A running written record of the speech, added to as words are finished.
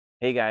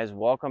Hey guys,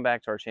 welcome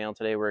back to our channel.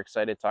 Today we're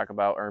excited to talk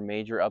about our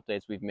major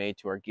updates we've made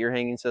to our gear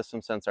hanging system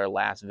since our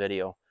last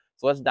video.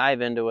 So let's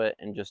dive into it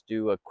and just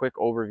do a quick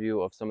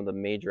overview of some of the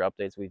major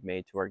updates we've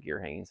made to our gear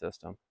hanging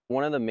system.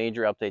 One of the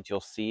major updates you'll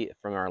see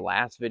from our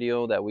last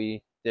video that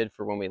we did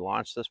for when we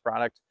launched this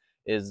product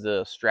is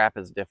the strap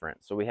is different.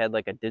 So we had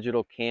like a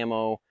digital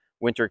camo,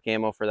 winter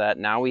camo for that.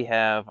 Now we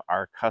have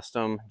our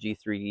custom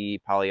G3D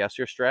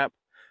polyester strap.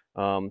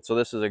 So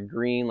this is a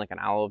green, like an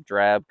olive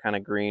drab kind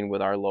of green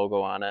with our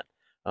logo on it.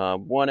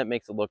 One, it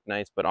makes it look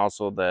nice, but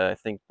also I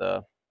think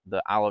the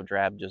olive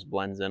drab just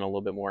blends in a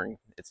little bit more, and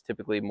it's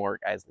typically more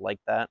guys like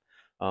that.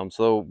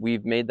 So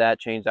we've made that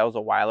change. That was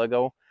a while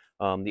ago.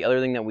 The other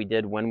thing that we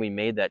did when we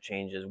made that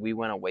change is we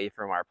went away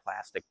from our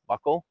plastic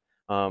buckle,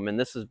 and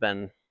this has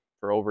been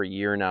for over a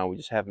year now. We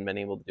just haven't been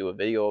able to do a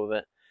video of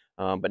it,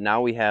 but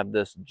now we have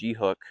this G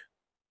hook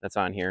that's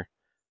on here,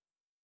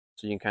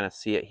 so you can kind of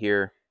see it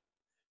here.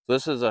 So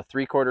this is a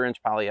 3/4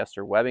 inch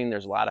polyester webbing.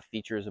 There's a lot of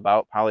features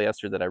about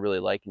polyester that I really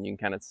like, and you can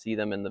kind of see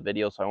them in the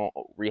video, so I won't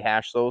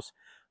rehash those.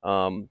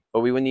 But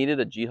we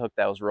needed a G-hook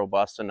that was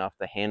robust enough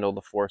to handle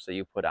the force that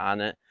you put on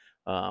it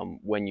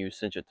when you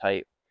cinch it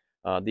tight.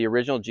 The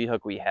original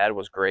G-hook we had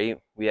was great.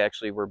 We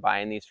actually were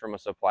buying these from a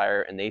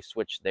supplier, and they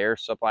switched their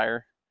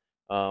supplier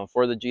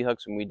for the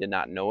G-hooks, and we did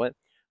not know it.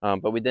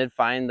 But we did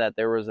find that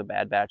there was a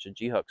bad batch of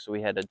G-hooks, so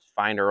we had to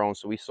find our own.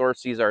 So we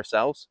sourced these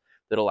ourselves.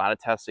 Did a lot of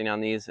testing on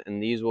these,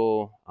 and these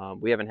will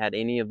we haven't had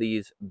any of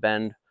these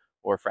bend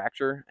or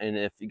fracture. And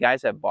if you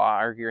guys have bought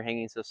our gear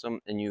hanging system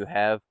and you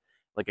have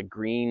like a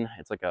green,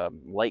 it's like a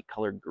light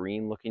colored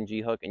green looking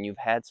G-hook, and you've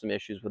had some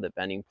issues with it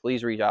bending,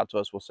 please reach out to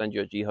us. We'll send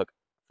you a G-hook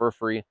for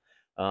free.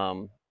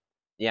 Yeah,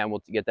 and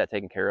we'll get that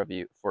taken care of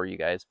for you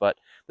guys. But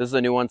this is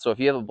a new one, so if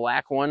you have a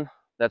black one,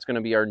 that's going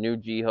to be our new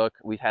G-hook.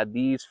 We've had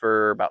these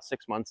for about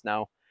 6 months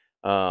now,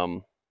 a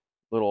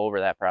little over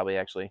that probably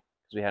actually,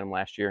 we had them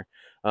last year.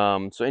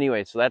 So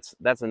anyway, so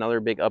that's another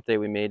big update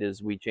we made,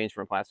 is we changed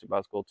from plastic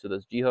buckle to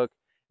this G-hook,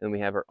 and we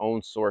have our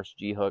own source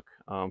G-hook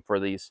for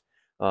these.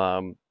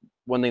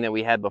 One thing that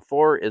we had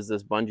before is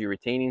this bungee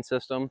retaining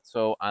system.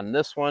 So on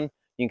this one,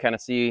 you can kind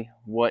of see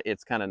what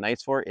it's kind of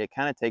nice for. It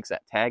kind of takes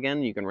that tag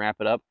in, you can wrap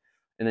it up,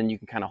 and then you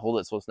can kind of hold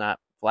it so it's not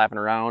flapping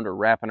around or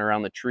wrapping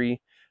around the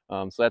tree.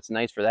 So that's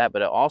nice for that,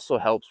 but it also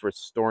helps with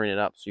storing it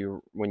up.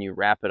 So when you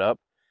wrap it up,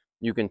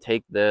 you can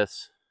take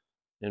this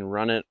and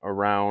run it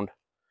around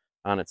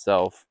on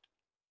itself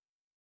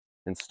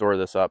and store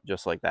this up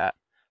just like that.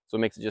 So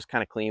it makes it just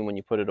kind of clean when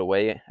you put it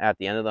away at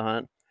the end of the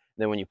hunt.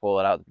 Then when you pull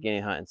it out at the beginning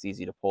of the hunt, it's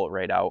easy to pull it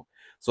right out.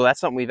 So that's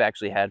something we've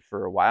actually had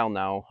for a while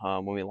now.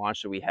 When we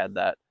launched it, we had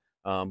that.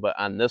 But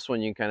on this one,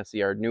 you can kind of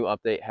see our new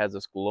update has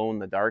this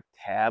glow-in-the-dark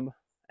tab,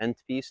 end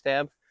piece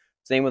tab.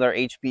 Same with our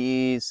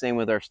HPEs, same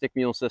with our stick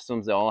mule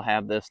systems. They all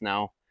have this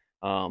now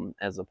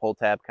as a pull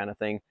tab kind of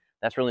thing.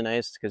 That's really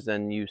nice because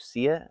then you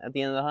see it at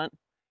the end of the hunt.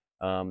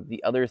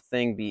 The other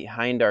thing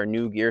behind our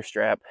new gear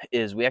strap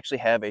is we actually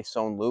have a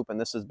sewn loop, and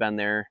this has been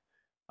there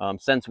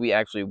since we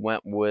actually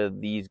went with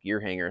these gear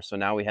hangers. So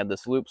now we have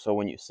this loop, so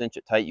when you cinch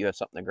it tight, you have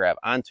something to grab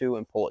onto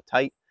and pull it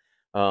tight.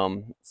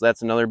 So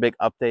that's another big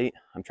update.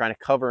 I'm trying to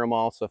cover them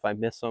all, so if I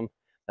miss them,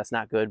 that's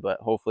not good, but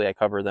hopefully I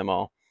cover them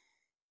all.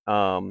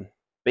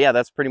 But yeah,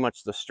 that's pretty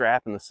much the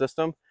strap and the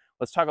system.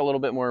 Let's talk a little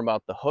bit more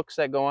about the hooks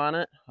that go on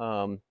it.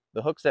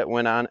 The hooks that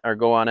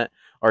go on it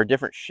are a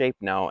different shape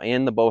now,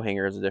 and the bow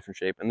hanger is a different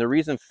shape. And the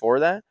reason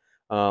for that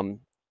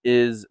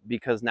is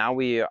because now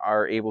we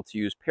are able to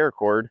use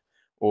paracord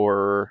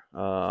or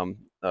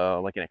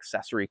like an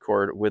accessory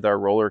cord with our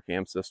roller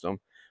cam system.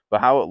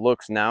 But how it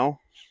looks now,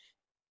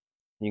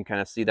 you can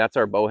kind of see that's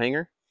our bow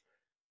hanger.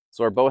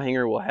 So our bow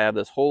hanger will have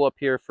this hole up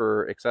here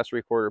for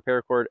accessory cord or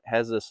paracord. It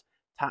has this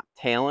top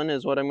talon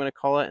is what I'm going to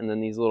call it, and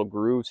then these little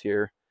grooves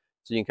here.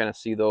 So you can kind of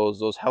see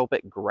those help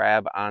it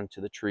grab onto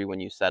the tree when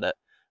you set it.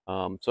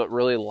 So it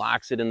really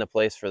locks it into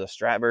place for the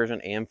strap version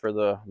and for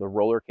the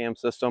roller cam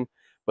system.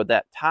 But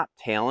that top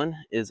talon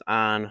is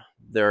on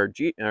our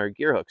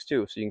gear hooks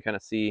too. So you can kind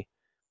of see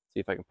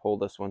if I can pull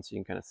this one so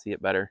you can kind of see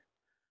it better.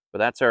 But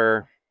that's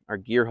our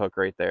gear hook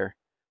right there.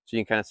 So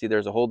you can kind of see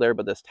there's a hole there,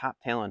 but this top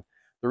talon,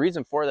 the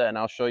reason for that, and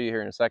I'll show you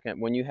here in a second,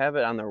 when you have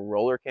it on the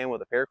roller cam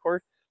with a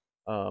paracord,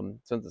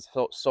 since it's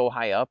so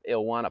high up,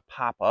 it'll want to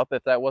pop up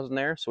if that wasn't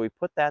there. So we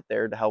put that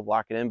there to help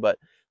lock it in. But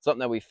something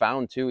that we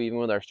found too, even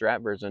with our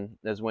strap version,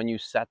 is when you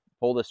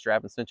pull the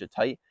strap and cinch it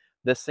tight,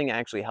 this thing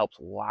actually helps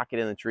lock it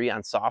in the tree.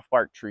 On soft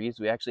bark trees,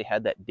 we actually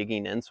had that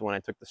digging in, so when I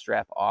took the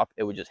strap off,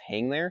 it would just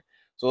hang there.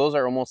 So those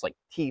are almost like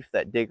teeth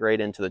that dig right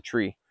into the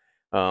tree.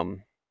 So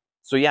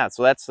yeah,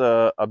 so that's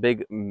a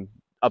big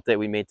update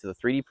we made to the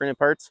 3D printed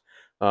parts.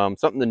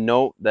 Something to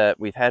note that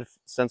we've had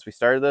since we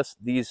started this,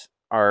 these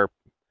are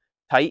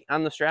tight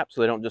on the strap so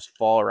they don't just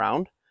fall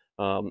around.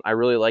 I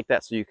really like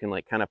that, so you can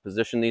like kind of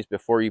position these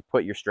before you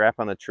put your strap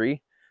on the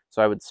tree.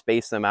 So I would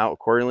space them out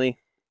accordingly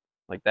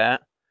like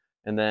that,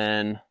 and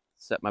then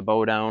set my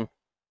bow down.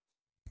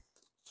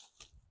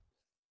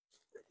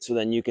 So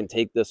then you can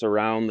take this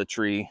around the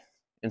tree.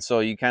 And so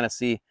you kind of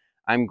see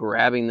I'm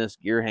grabbing this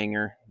gear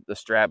hanger, the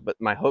strap, but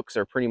my hooks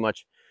are pretty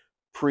much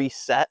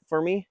preset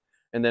for me.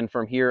 And then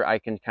from here, I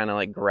can kind of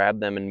like grab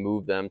them and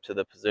move them to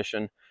the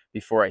position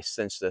before I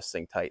cinch this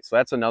thing tight. So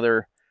that's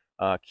another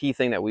key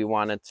thing that we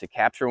wanted to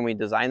capture when we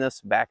designed this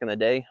back in the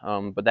day.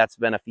 But that's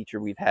been a feature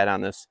we've had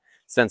on this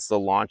since the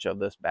launch of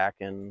this back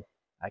in,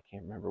 I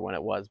can't remember when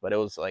it was, but it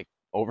was like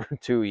over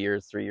 2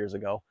 years, 3 years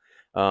ago.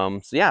 So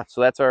yeah, so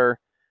that's our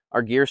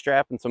gear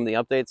strap and some of the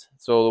updates.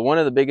 So one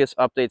of the biggest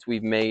updates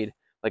we've made,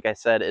 like I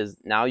said, is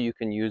now you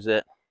can use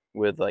it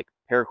with like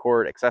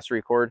paracord,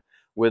 accessory cord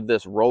with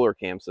this roller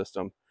cam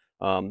system.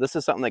 This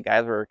is something that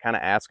guys were kind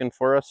of asking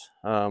for us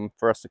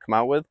to come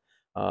out with.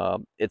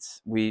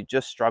 We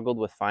just struggled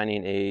with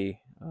finding a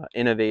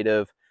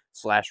innovative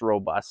 /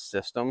 robust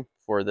system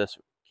for this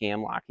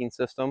cam locking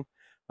system.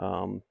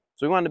 So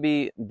we wanted to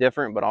be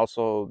different, but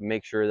also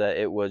make sure that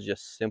it was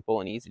just simple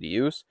and easy to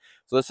use.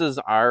 So this is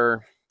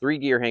our 3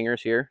 gear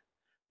hangers here,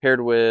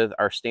 paired with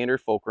our standard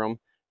fulcrum.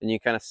 And you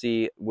kind of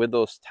see with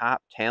those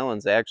top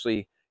talons, they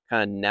actually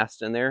kind of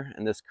nest in there.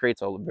 And this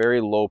creates a very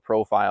low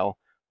profile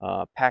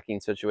packing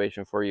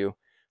situation for you.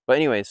 But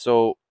anyway,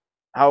 so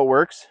how it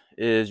works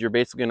is you're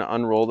basically going to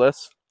unroll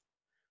this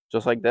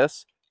just like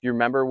this. If you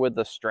remember with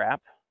the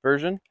strap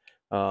version,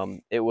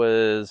 they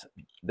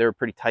were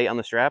pretty tight on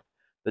the strap.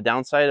 The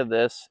downside of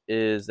this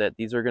is that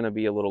these are going to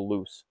be a little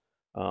loose.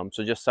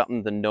 So just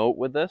something to note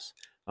with this.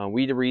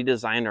 We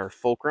redesigned our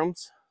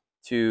fulcrums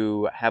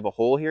to have a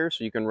hole here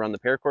so you can run the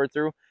paracord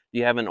through. If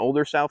you have an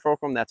older style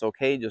fulcrum, that's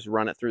okay. Just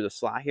run it through the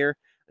slot here.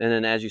 And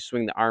then as you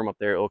swing the arm up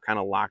there, it'll kind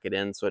of lock it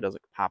in so it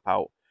doesn't pop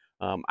out.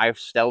 I've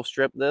stealth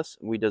stripped this.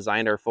 We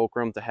designed our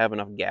fulcrum to have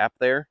enough gap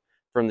there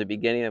from the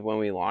beginning of when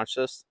we launched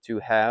this to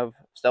have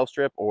stealth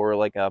strip or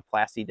like a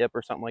plasti dip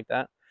or something like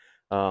that.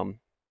 So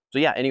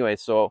yeah, anyway,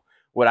 so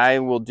what I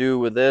will do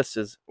with this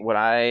is when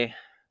I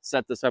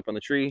set this up on the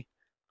tree,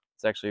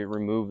 let's actually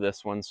remove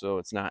this one so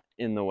it's not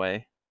in the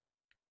way.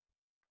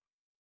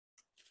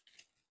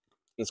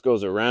 This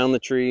goes around the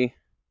tree.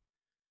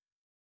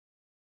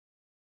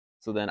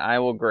 So then I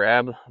will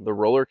grab the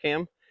roller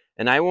cam,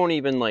 and I won't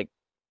even like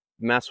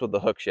mess with the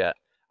hooks yet.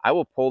 I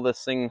will pull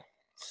this thing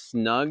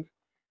snug,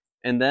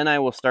 and then I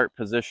will start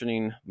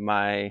positioning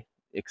my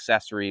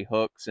accessory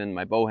hooks and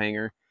my bow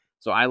hanger.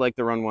 So I like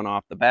to run one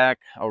off the back.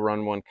 I'll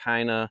run one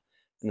kind of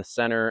in the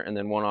center and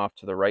then one off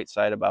to the right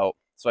side about.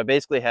 So I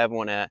basically have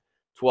one at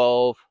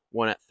 12,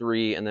 one at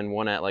 3, and then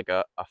one at like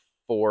a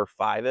 4,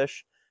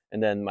 5-ish.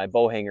 And then my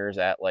bow hanger is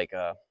at like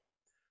a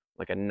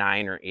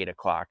 9 or 8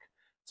 o'clock.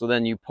 So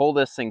then you pull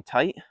this thing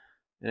tight.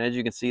 And as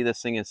you can see,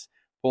 this thing is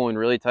pulling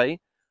really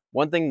tight.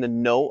 One thing to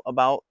note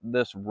about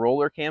this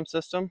roller cam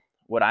system,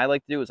 what I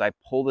like to do is I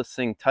pull this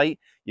thing tight.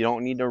 You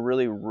don't need to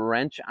really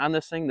wrench on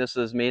this thing. This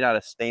is made out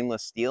of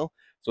stainless steel,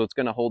 so it's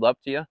going to hold up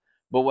to you.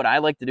 But what I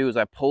like to do is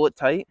I pull it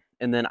tight,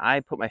 and then I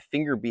put my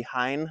finger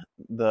behind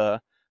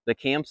the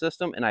cam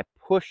system, and I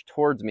push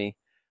towards me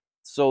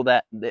so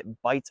that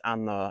it bites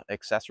on the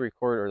accessory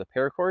cord or the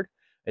paracord.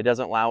 It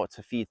doesn't allow it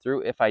to feed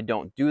through. If I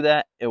don't do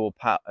that, it will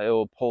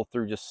pull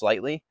through just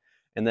slightly.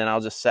 And then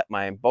I'll just set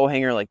my bow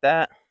hanger like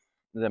that.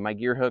 Then my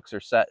gear hooks are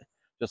set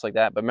just like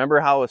that. But remember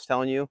how I was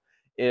telling you,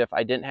 if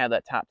I didn't have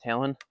that top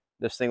talon,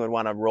 this thing would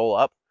want to roll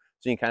up.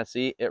 So you can kind of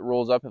see it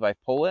rolls up if I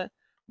pull it,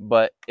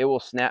 but it will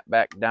snap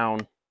back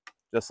down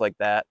just like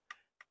that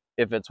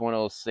if it's one of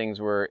those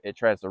things where it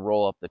tries to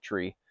roll up the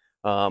tree.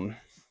 So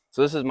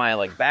this is my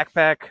like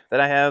backpack that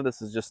I have.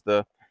 This is just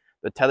the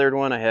tethered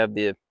one. I have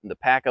the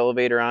pack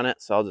elevator on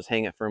it, so I'll just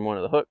hang it from one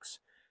of the hooks.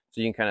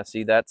 So you can kind of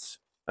see that's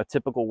a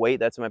typical weight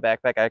that's in my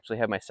backpack. I actually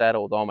have my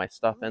saddle with all my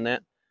stuff in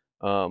it.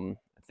 I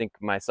think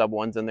my sub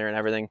one's in there and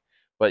everything.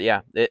 But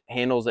yeah, it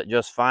handles it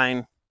just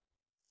fine.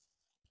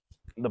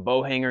 The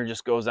bow hanger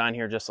just goes on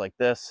here just like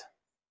this.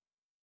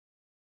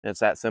 It's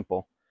that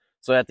simple.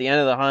 So at the end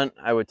of the hunt,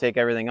 I would take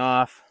everything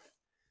off.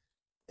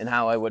 And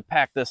how I would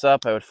pack this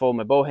up, I would fold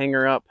my bow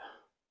hanger up.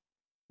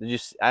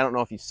 I don't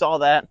know if you saw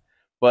that,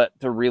 but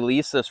to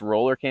release this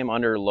roller cam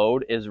under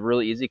load is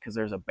really easy because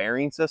there's a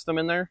bearing system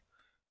in there.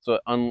 So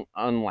it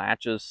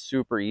unlatches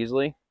super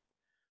easily.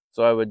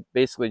 So I would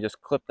basically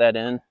just clip that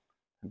in,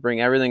 bring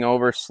everything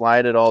over,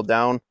 slide it all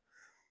down.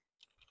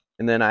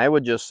 And then I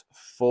would just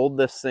fold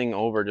this thing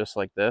over just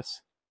like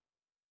this.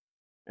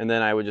 And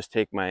then I would just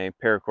take my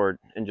paracord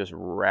and just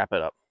wrap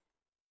it up.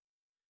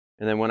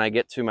 And then when I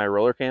get to my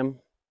roller cam,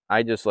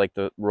 I just like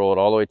to roll it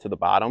all the way to the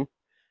bottom.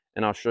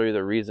 And I'll show you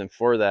the reason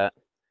for that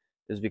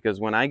is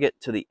because when I get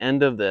to the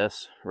end of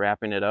this,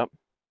 wrapping it up,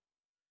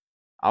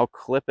 I'll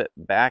clip it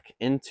back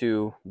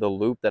into the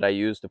loop that I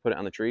used to put it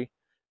on the tree.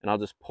 And I'll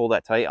just pull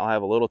that tight. I'll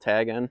have a little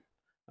tag in.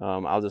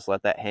 I'll just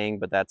let that hang,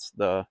 but that's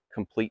the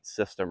complete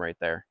system right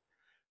there.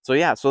 So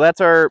yeah, so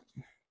that's our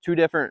 2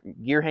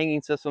 different gear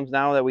hanging systems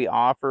now that we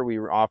offer. We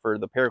offer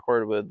the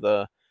paracord with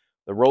the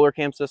roller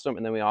cam system,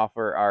 and then we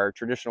offer our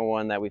traditional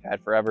one that we've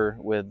had forever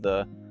with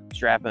the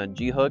strap and a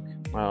G hook.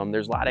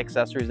 There's a lot of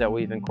accessories that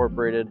we've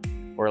incorporated,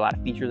 or a lot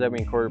of features that we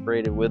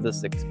incorporated with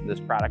this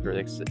product or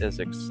this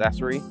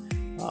accessory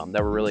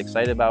that we're really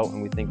excited about,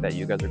 and we think that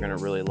you guys are going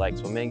to really like.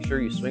 So make sure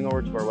you swing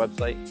over to our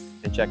website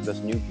and check this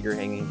new gear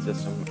hanging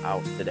system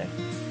out today.